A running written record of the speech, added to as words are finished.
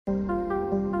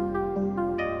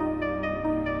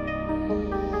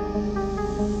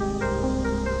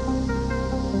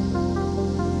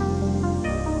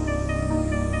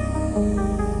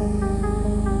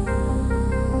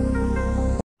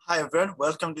Hi everyone,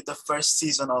 welcome to the first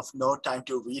season of No Time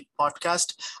to Read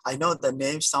podcast. I know the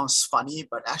name sounds funny,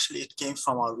 but actually it came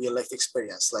from our real life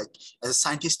experience. Like as a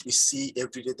scientist, we see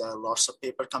every day there are lots of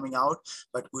paper coming out,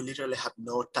 but we literally have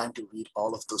no time to read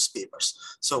all of those papers.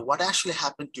 So what actually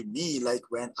happened to me, like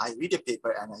when I read a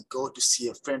paper and I go to see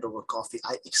a friend over coffee,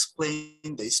 I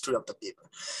explain the history of the paper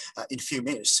in few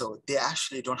minutes. So they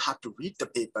actually don't have to read the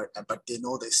paper, but they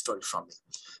know the story from me.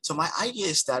 So my idea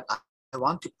is that I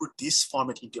want to put this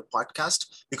format into a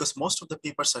podcast because most of the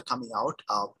papers are coming out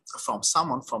from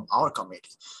someone from our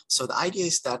community. So the idea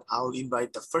is that I will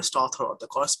invite the first author or the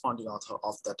corresponding author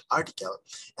of that article,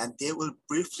 and they will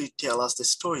briefly tell us the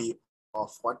story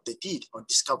of what they did or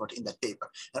discovered in that paper.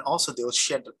 And also they will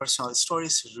share the personal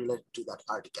stories related to that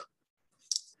article.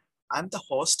 I'm the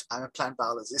host. I'm a plant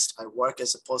biologist. I work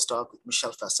as a postdoc with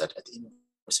Michelle Fassett at the University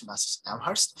of Massachusetts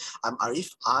Amherst. I'm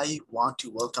Arif. I want to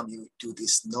welcome you to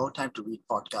this No Time to Read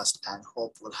podcast and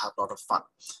hope we'll have a lot of fun.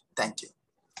 Thank you.